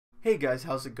Hey guys,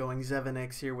 how's it going?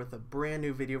 ZEVENX here with a brand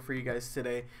new video for you guys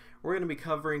today. We're going to be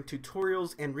covering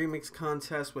tutorials and remix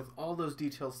contests with all those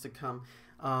details to come.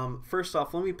 First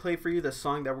off, let me play for you the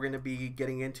song that we're going to be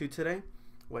getting into today,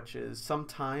 which is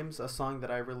Sometimes, a song that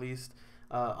I released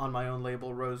on my own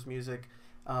label, Rose Music,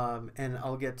 and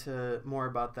I'll get to more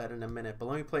about that in a minute, but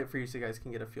let me play it for you so you guys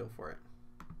can get a feel for it.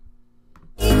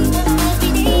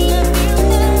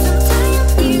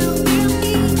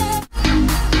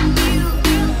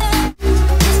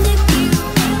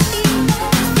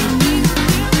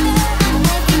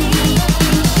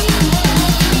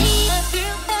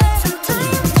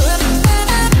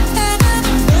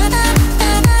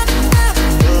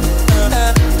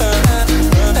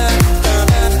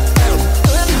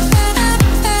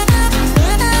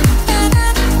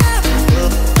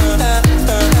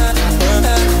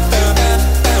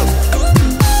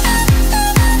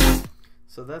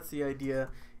 So that's the idea,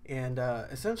 and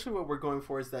essentially what we're going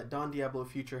for is that Don Diablo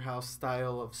Future House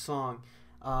style of song.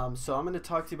 So I'm going to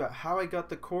talk to you about how I got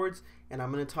the chords, and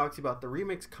I'm going to talk to you about the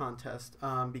remix contest,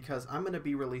 because I'm going to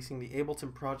be releasing the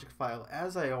Ableton project file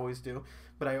as I always do,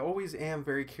 but I always am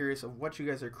very curious of what you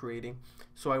guys are creating.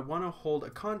 So I want to hold a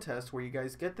contest where you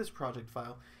guys get this project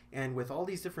file, and with all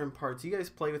these different parts, you guys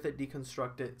play with it,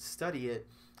 deconstruct it, study it,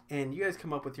 and you guys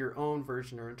come up with your own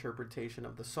version or interpretation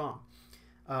of the song.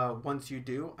 Once you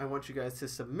do, I want you guys to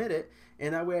submit it,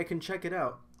 and that way I can check it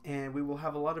out. And we will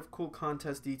have a lot of cool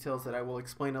contest details that I will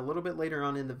explain a little bit later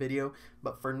on in the video.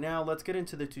 But for now, let's get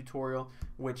into the tutorial,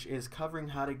 which is covering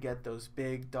how to get those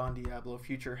big Don Diablo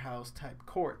Future House type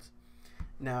chords.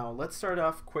 Now, let's start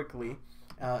off quickly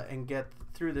and get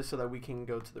through this so that we can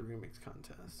go to the remix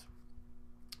contest.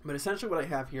 But essentially what I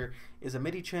have here is a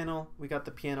MIDI channel. We got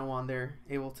the piano on there,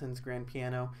 Ableton's grand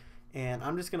piano. And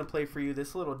I'm just going to play for you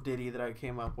this little ditty that I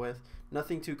came up with.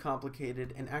 Nothing too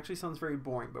complicated, and actually sounds very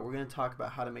boring, but we're going to talk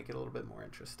about how to make it a little bit more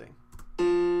interesting.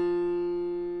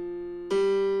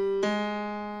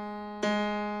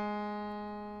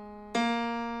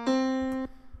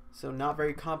 So not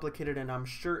very complicated, and I'm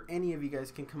sure any of you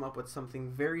guys can come up with something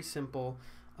very simple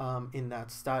in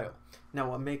that style. Now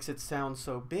what makes it sound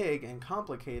so big and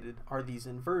complicated are these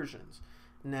inversions.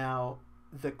 Now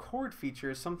the chord feature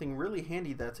is something really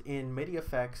handy that's in MIDI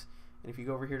effects, and if you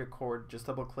go over here to chord, just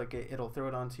double click it, it'll throw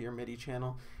it onto your MIDI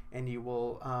channel, and you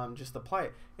will just apply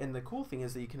it. And the cool thing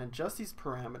is that you can adjust these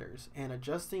parameters, and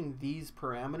adjusting these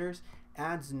parameters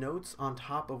adds notes on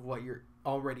top of what you're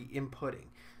already inputting.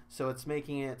 So it's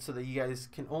making it so that you guys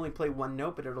can only play one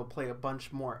note, but it'll play a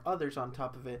bunch more others on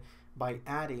top of it by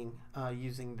adding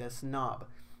using this knob.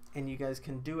 And you guys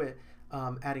can do it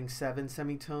adding 7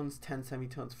 semitones, 10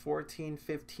 semitones, 14,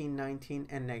 15, 19,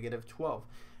 and -12.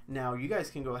 Now you guys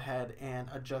can go ahead and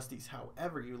adjust these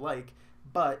however you like,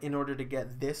 but in order to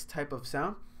get this type of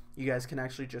sound, you guys can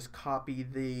actually just copy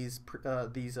these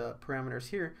parameters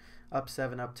here, up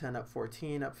 7, up 10, up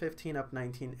 14, up 15, up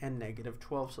 19, and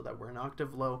 -12, so that we're an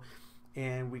octave low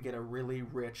and we get a really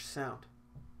rich sound.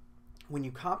 When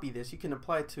you copy this, you can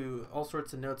apply it to all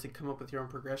sorts of notes and come up with your own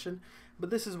progression, but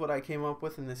this is what I came up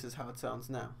with, and this is how it sounds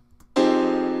now.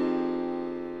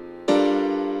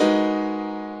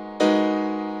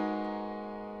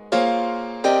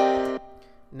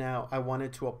 Now I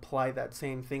wanted to apply that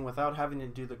same thing without having to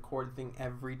do the chord thing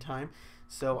every time,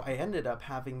 so I ended up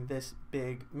having this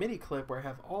big MIDI clip where I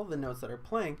have all the notes that are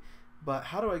playing, but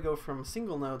how do I go from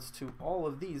single notes to all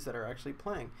of these that are actually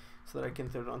playing so that I can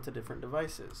throw it onto different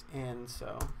devices? And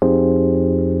so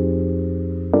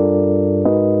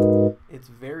it's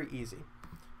very easy.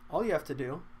 All you have to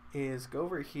do is go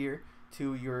over here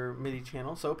to your MIDI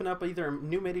channel. So open up either a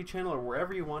new MIDI channel or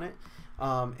wherever you want it.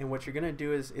 And what you're going to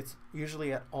do is, it's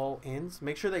usually at all ins.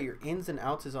 Make sure that your ins and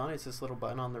outs is on. It's this little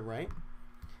button on the right.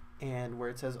 And where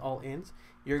it says all ins,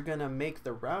 you're going to make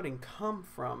the routing come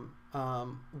from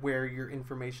where your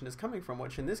information is coming from,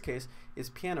 which in this case is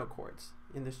piano chords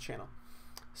in this channel.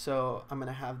 So I'm going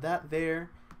to have that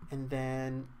there, and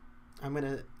then I'm going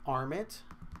to arm it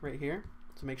right here.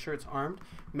 So make sure it's armed.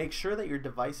 Make sure that your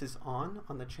device is on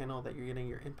the channel that you're getting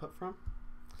your input from.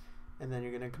 And then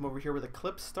you're going to come over here where the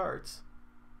clip starts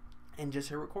and just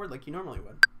hit record like you normally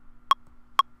would.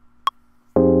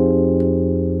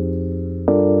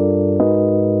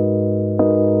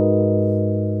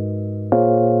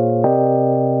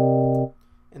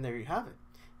 And there you have it.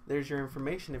 There's your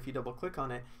information. If you double click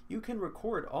on it, you can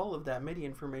record all of that MIDI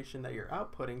information that you're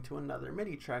outputting to another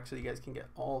MIDI track, so you guys can get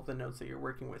all the notes that you're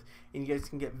working with. And you guys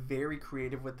can get very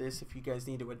creative with this if you guys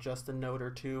need to adjust a note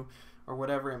or two or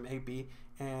whatever it may be.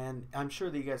 And I'm sure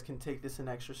that you guys can take this an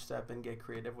extra step and get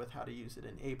creative with how to use it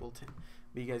in Ableton.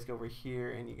 But you guys go over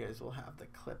here and you guys will have the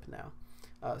clip now.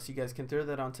 So you guys can throw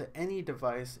that onto any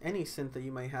device, any synth that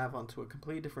you might have, onto a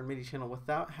completely different MIDI channel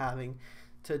without having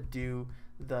to do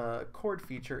the chord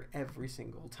feature every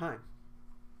single time.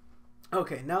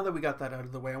 Okay, now that we got that out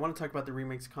of the way, I want to talk about the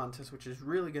remix contest, which is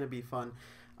really going to be fun.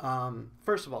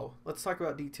 First of all, let's talk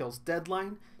about details.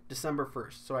 Deadline, December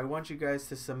 1st. So I want you guys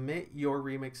to submit your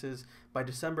remixes by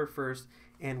December 1st,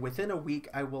 and within a week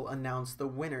I will announce the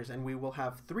winners, and we will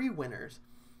have 3 winners.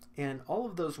 And all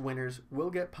of those winners will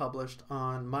get published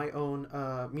on my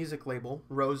own music label,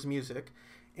 Rose Music,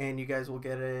 and you guys will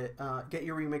get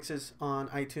your remixes on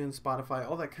iTunes, Spotify,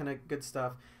 all that kind of good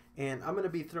stuff. And I'm going to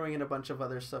be throwing in a bunch of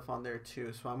other stuff on there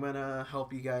too. So I'm going to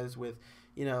help you guys with,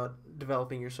 you know,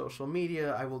 developing your social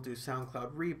media. I will do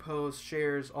SoundCloud reposts,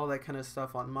 shares, all that kind of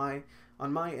stuff on my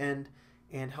end,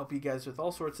 and help you guys with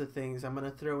all sorts of things. I'm going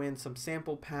to throw in some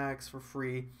sample packs for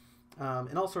free,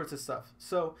 and all sorts of stuff.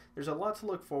 So there's a lot to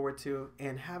look forward to,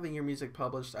 and having your music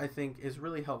published, I think, is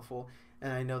really helpful,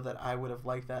 and I know that I would have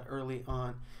liked that early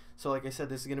on. So like I said,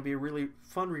 this is going to be a really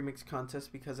fun remix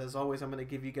contest, because as always, I'm going to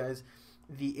give you guys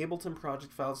the Ableton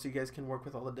project files so you guys can work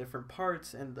with all the different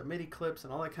parts and the MIDI clips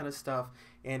and all that kind of stuff.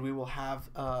 And we will have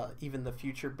even the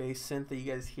future bass synth that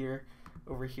you guys hear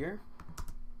over here.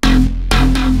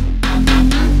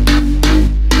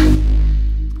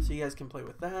 So you guys can play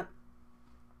with that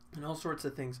and all sorts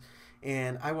of things.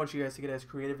 And I want you guys to get as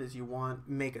creative as you want.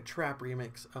 Make a trap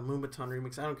remix, a Moombahton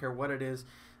remix, I don't care what it is.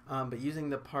 But using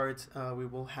the parts, we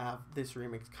will have this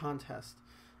remix contest.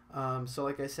 So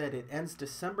like I said, it ends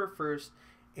December 1st,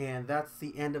 and that's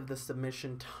the end of the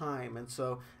submission time. And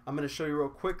so I'm going to show you real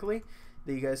quickly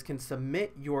that you guys can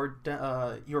submit your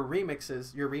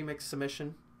remixes, your remix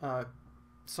submission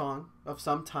song of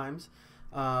Sometimes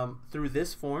through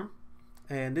this form.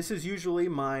 And this is usually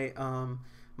my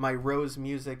my Rose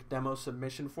Music demo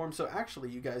submission form. So actually,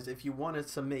 you guys, if you want to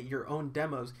submit your own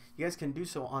demos, you guys can do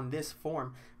so on this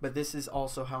form. But this is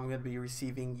also how I'm going to be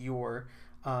receiving your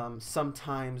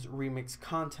Sometimes remix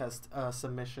contest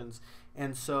submissions.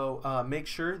 And so make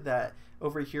sure that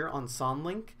over here on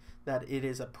SoundLink that it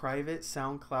is a private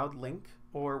SoundCloud link,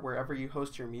 or wherever you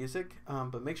host your music,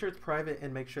 but make sure it's private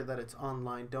and make sure that it's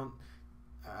online. Don't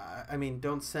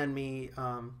don't send me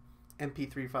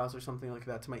MP3 files or something like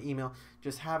that to my email.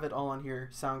 Just have it all on here.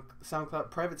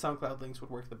 SoundCloud, private SoundCloud links would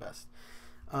work the best.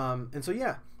 And so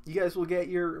yeah, you guys will get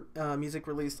your music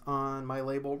released on my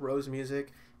label, Rose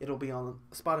Music. It'll be on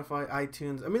Spotify,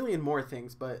 iTunes, a million more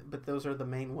things, but those are the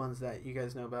main ones that you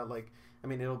guys know about. Like, I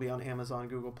mean, it'll be on Amazon,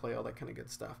 Google Play, all that kind of good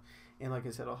stuff. And like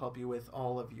I said, I'll help you with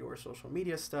all of your social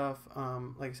media stuff.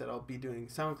 Like I said, I'll be doing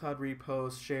SoundCloud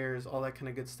reposts, shares, all that kind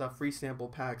of good stuff, free sample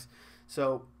packs.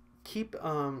 So keep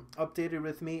updated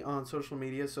with me on social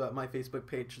media. So at my Facebook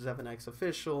page, ZEVENX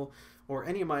Official, or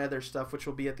any of my other stuff, which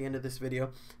will be at the end of this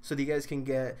video, so that you guys can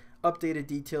get updated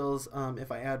details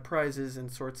if I add prizes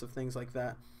and sorts of things like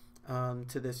that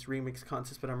to this remix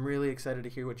contest. But I'm really excited to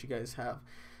hear what you guys have.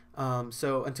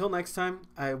 So until next time,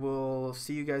 I will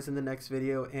see you guys in the next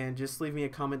video, and just leave me a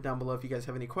comment down below if you guys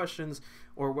have any questions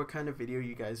or what kind of video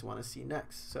you guys want to see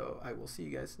next. So I will see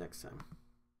you guys next time.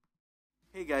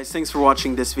 Hey guys, thanks for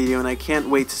watching this video, and I can't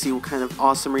wait to see what kind of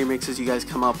awesome remixes you guys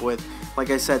come up with. Like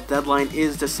I said, deadline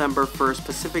is December 1st,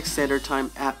 Pacific Standard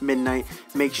Time at midnight.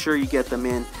 Make sure you get them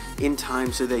in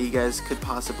time so that you guys could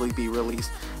possibly be released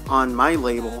on my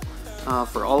label.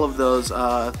 For all of those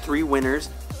 3 winners,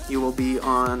 you will be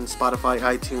on Spotify,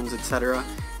 iTunes, etc.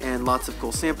 And lots of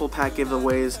cool sample pack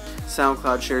giveaways,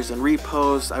 SoundCloud shares and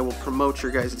reposts. I will promote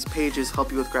your guys' pages,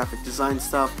 help you with graphic design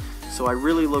stuff. So I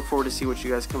really look forward to see what you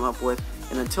guys come up with.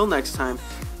 And until next time,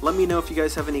 let me know if you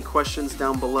guys have any questions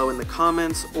down below in the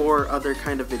comments, or other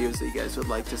kind of videos that you guys would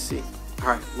like to see.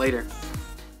 Alright, later.